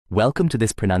Welcome to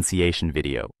this pronunciation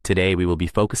video. Today we will be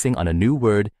focusing on a new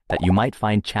word that you might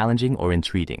find challenging or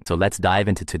intriguing. So let's dive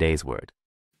into today's word.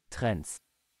 Trends,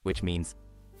 which means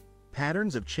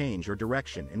patterns of change or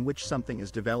direction in which something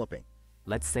is developing.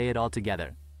 let's say it all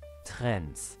together.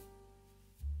 Trends.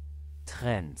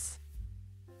 Trends.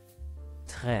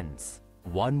 Trends.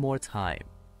 One more time.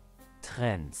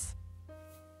 Trends.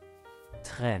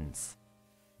 Trends.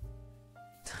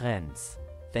 Trends.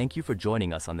 Thank you for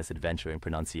joining us on this adventure in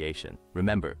pronunciation.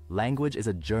 Remember, language is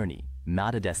a journey,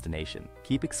 not a destination.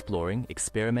 Keep exploring,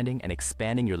 experimenting, and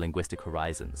expanding your linguistic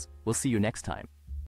horizons. We'll see you next time.